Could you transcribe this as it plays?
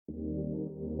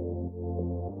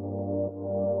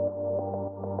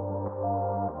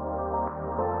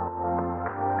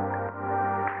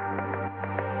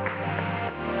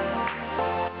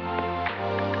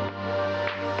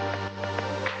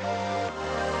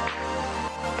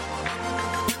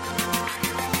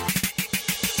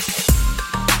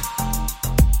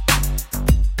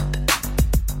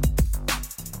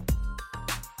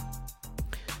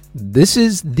This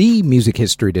is the Music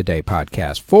History Today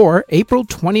podcast for April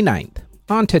 29th.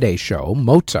 On today's show,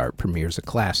 Mozart premieres a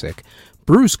classic,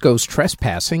 Bruce goes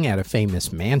trespassing at a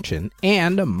famous mansion,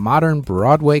 and a modern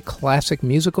Broadway classic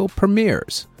musical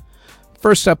premieres.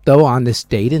 First up, though, on this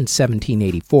date in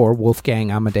 1784, Wolfgang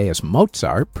Amadeus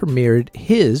Mozart premiered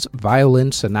his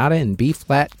Violin Sonata in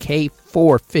B-flat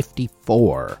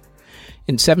K454.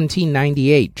 In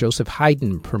 1798, Joseph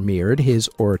Haydn premiered his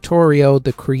oratorio,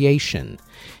 The Creation.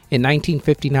 In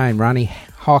 1959, Ronnie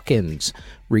Hawkins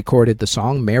recorded the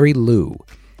song Mary Lou.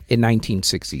 In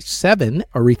 1967,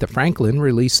 Aretha Franklin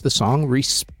released the song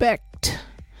Respect.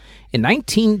 In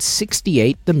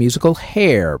 1968, the musical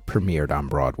Hair premiered on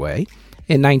Broadway.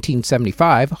 In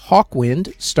 1975,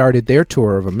 Hawkwind started their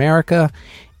tour of America.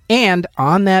 And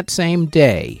on that same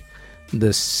day,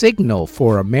 the signal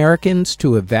for Americans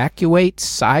to evacuate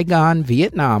Saigon,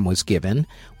 Vietnam was given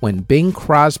when Bing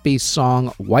Crosby's song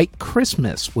White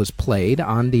Christmas was played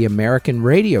on the American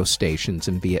radio stations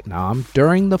in Vietnam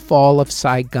during the fall of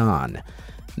Saigon.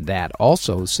 That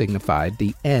also signified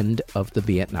the end of the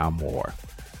Vietnam War.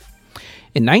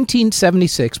 In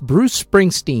 1976, Bruce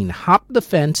Springsteen hopped the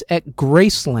fence at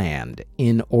Graceland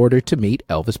in order to meet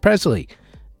Elvis Presley.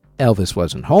 Elvis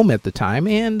wasn't home at the time,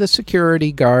 and the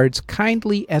security guards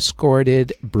kindly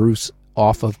escorted Bruce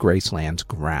off of Graceland's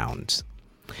grounds.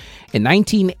 In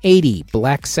 1980,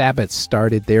 Black Sabbath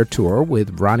started their tour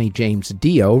with Ronnie James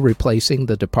Dio replacing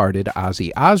the departed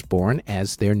Ozzy Osbourne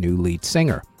as their new lead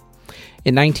singer.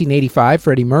 In 1985,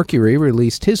 Freddie Mercury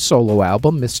released his solo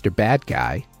album, Mr. Bad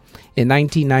Guy. In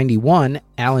 1991,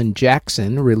 Alan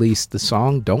Jackson released the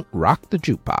song Don't Rock the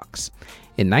Jukebox.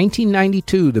 In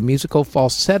 1992, the musical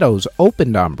Falsettos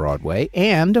opened on Broadway,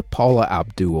 and Paula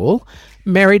Abdul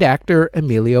married actor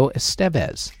Emilio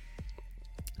Estevez.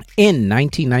 In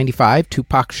 1995,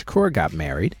 Tupac Shakur got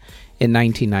married. In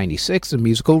 1996, the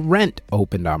musical Rent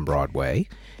opened on Broadway.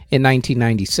 In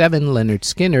 1997, Lynyrd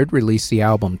Skynyrd released the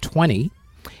album 20.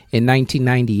 In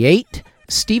 1998,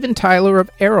 Steven Tyler of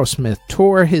Aerosmith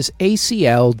tore his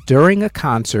ACL during a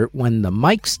concert when the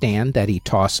mic stand that he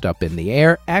tossed up in the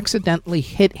air accidentally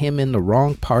hit him in the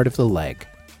wrong part of the leg.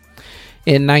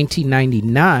 In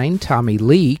 1999, Tommy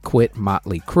Lee quit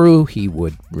Motley Crue. He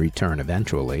would return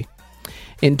eventually.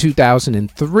 In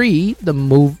 2003,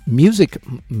 the music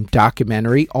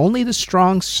documentary Only the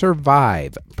Strong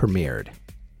Survive premiered.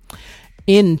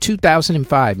 In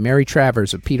 2005, Mary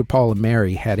Travers of Peter, Paul and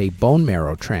Mary had a bone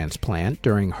marrow transplant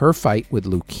during her fight with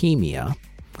leukemia.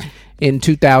 In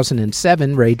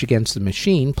 2007, Rage Against the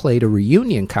Machine played a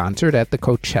reunion concert at the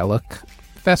Coachella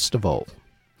Festival.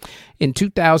 In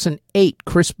 2008,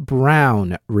 Chris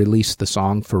Brown released the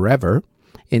song Forever.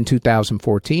 In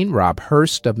 2014, Rob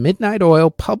Hurst of Midnight Oil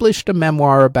published a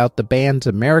memoir about the band's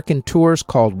American tours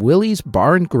called Willie's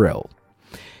Bar and Grill.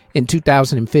 In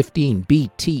 2015,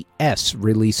 BTS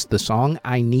released the song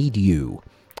I Need You.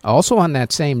 Also on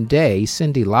that same day,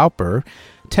 Cyndi Lauper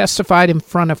testified in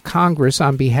front of Congress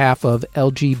on behalf of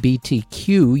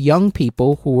LGBTQ young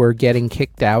people who were getting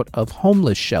kicked out of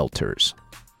homeless shelters.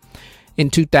 In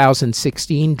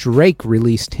 2016, Drake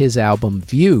released his album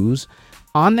Views.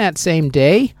 On that same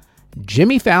day,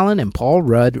 Jimmy Fallon and Paul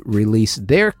Rudd released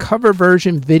their cover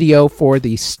version video for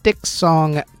the Styx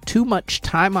song Too Much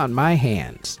Time on My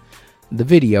Hands. The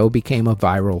video became a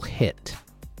viral hit.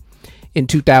 In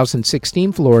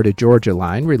 2016, Florida Georgia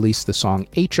Line released the song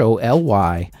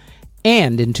HOLY,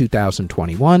 and in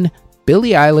 2021,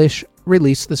 Billie Eilish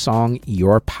released the song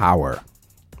Your Power.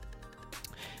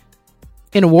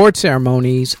 In award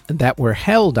ceremonies that were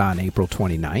held on April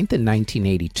 29th in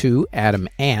 1982, Adam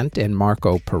Ant and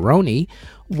Marco Perroni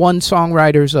won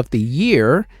Songwriters of the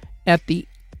Year at the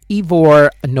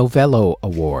Ivor Novello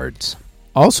Awards.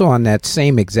 Also on that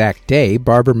same exact day,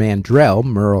 Barbara Mandrell,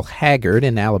 Merle Haggard,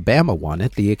 and Alabama won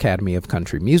at the Academy of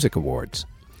Country Music Awards.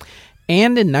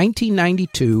 And in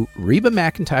 1992, Reba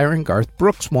McEntire and Garth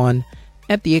Brooks won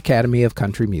at the Academy of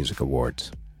Country Music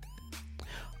Awards.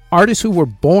 Artists who were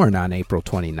born on April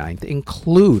 29th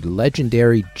include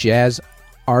legendary jazz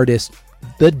artist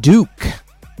The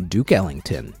Duke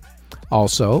Ellington.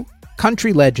 Also,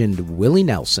 country legend Willie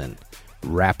Nelson,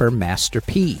 rapper Master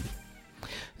P,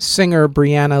 singer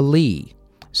Brianna Lee,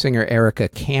 singer Erica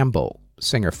Campbell,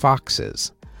 singer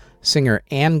Foxes, singer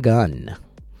Ann Gunn,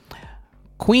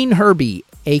 Queen Herbie,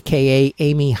 a.k.a.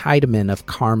 Amy Heidemann of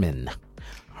Carmen,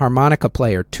 harmonica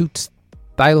player Toots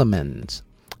Thielemans,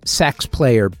 sax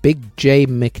player Big J.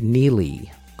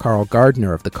 McNeely, Carl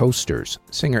Gardner of the Coasters,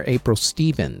 singer April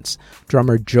Stevens,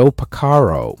 drummer Joe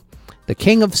Porcaro, the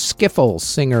king of skiffle,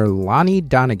 singer Lonnie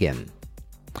Donegan,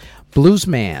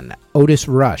 bluesman Otis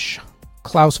Rush,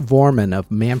 Klaus Vormann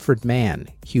of Manfred Mann,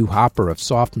 Hugh Hopper of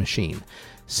Soft Machine,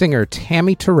 singer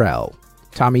Tammy Terrell,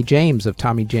 Tommy James of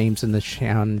Tommy James and the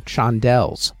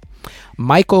Shondells,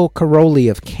 Michael Caroli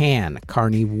of Can,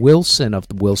 Carney Wilson of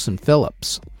the Wilson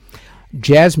Phillips,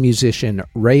 jazz musician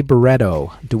Ray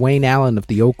Barretto, Dwayne Allen of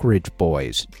the Oak Ridge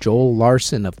Boys, Joel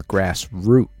Larson of the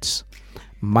Grassroots,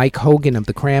 Mike Hogan of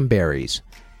the Cranberries,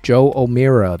 Joe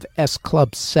O'Meara of S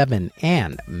Club 7,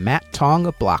 and Matt Tong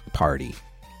of Block Party.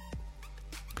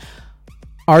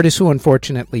 Artists who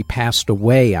unfortunately passed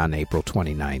away on April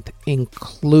 29th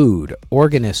include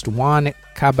organist Juan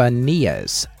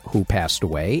Cabanillas, who passed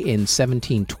away in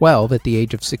 1712 at the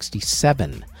age of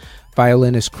 67.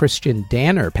 Violinist Christian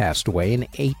Danner passed away in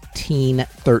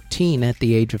 1813 at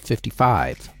the age of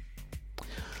 55.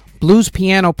 Blues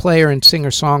piano player and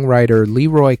singer-songwriter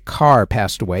Leroy Carr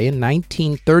passed away in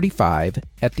 1935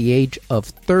 at the age of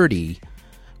 30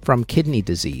 from kidney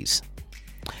disease.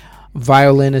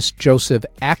 Violinist Joseph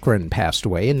Akron passed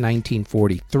away in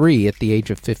 1943 at the age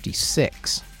of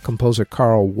 56. Composer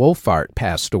Carl Wolfart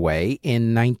passed away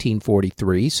in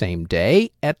 1943, same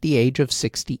day, at the age of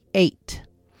 68.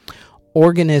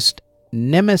 Organist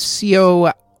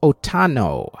Nemesio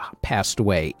Otano passed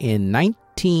away in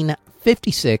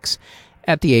 1956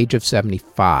 at the age of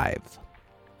 75.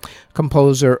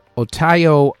 Composer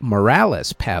Otayo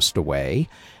Morales passed away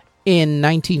in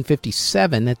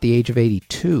 1957 at the age of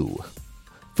 82.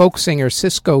 Folk singer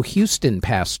Cisco Houston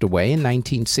passed away in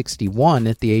 1961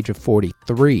 at the age of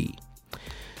 43.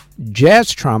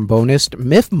 Jazz trombonist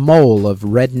Miff Mole of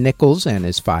Red Nichols and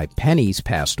his Five Pennies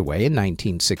passed away in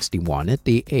 1961 at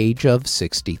the age of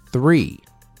 63.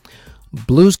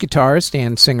 Blues guitarist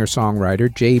and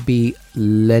singer-songwriter J.B.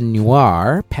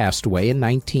 Lenoir passed away in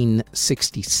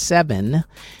 1967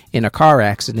 in a car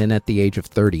accident at the age of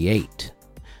 38.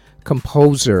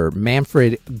 Composer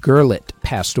Manfred Gerlit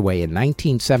passed away in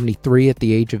 1973 at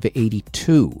the age of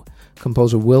 82.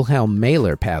 Composer Wilhelm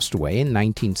Mahler passed away in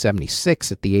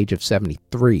 1976 at the age of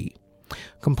 73.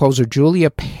 Composer Julia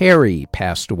Perry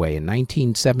passed away in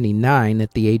 1979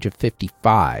 at the age of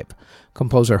 55.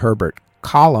 Composer Herbert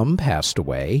Collum passed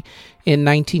away in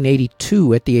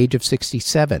 1982 at the age of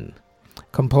 67.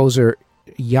 Composer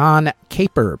Jan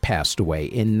Caper passed away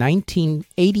in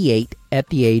 1988 at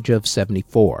the age of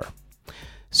 74.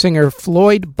 Singer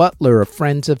Floyd Butler of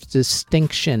Friends of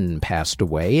Distinction passed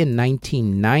away in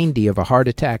 1990 of a heart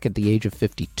attack at the age of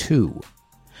 52.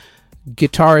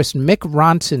 Guitarist Mick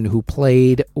Ronson, who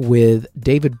played with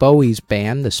David Bowie's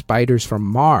band, The Spiders from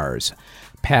Mars,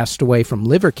 passed away from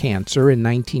liver cancer in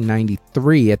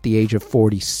 1993 at the age of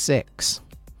 46.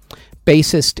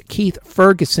 Bassist Keith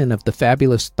Ferguson of the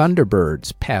Fabulous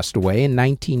Thunderbirds passed away in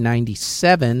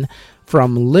 1997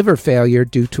 from liver failure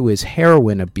due to his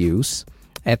heroin abuse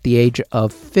at the age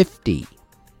of 50.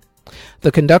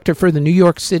 The conductor for the New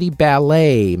York City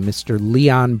Ballet, Mr.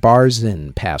 Leon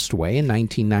Barzin, passed away in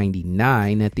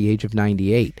 1999 at the age of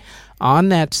 98. On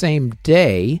that same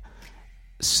day,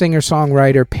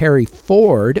 singer-songwriter Perry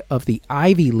Ford of the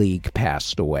Ivy League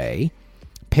passed away.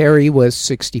 Perry was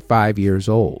 65 years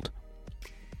old.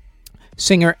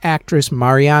 Singer-actress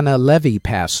Mariana Levy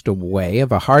passed away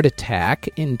of a heart attack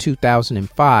in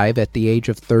 2005 at the age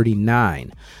of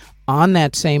 39. On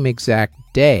that same exact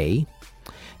day,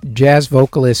 jazz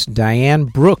vocalist Diane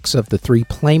Brooks of the Three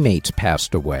Playmates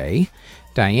passed away.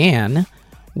 Diane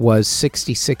was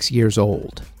 66 years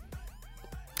old.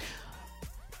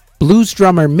 Blues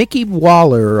drummer Mickey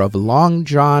Waller of Long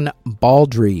John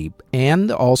Baldry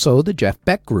and also the Jeff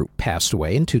Beck Group passed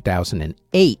away in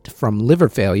 2008 from liver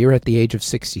failure at the age of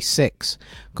 66.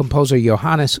 Composer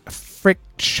Johannes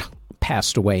Fritzsch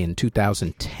passed away in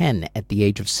 2010 at the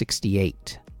age of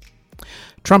 68.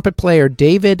 Trumpet player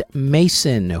David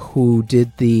Mason, who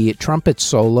did the trumpet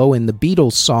solo in the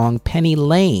Beatles song Penny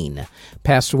Lane,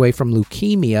 passed away from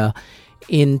leukemia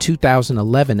in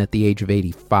 2011 at the age of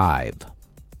 85.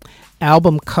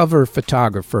 Album cover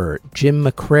photographer Jim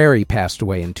McCrary passed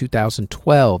away in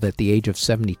 2012 at the age of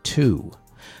 72.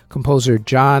 Composer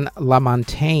John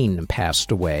LaMontagne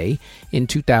passed away in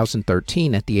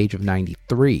 2013 at the age of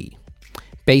 93.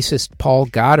 Bassist Paul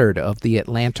Goddard of the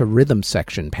Atlanta Rhythm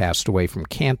Section passed away from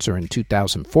cancer in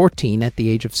 2014 at the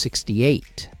age of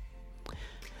 68.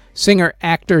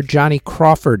 Singer-actor Johnny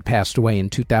Crawford passed away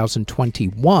in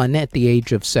 2021 at the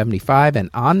age of 75, and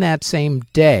on that same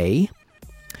day,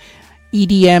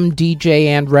 EDM DJ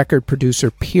and record producer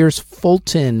Pierce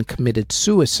Fulton committed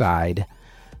suicide.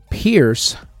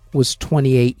 Pierce was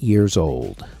 28 years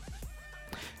old.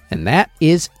 And that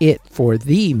is it for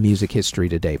the Music History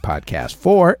Today podcast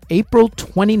for April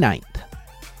 29th.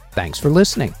 Thanks for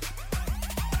listening.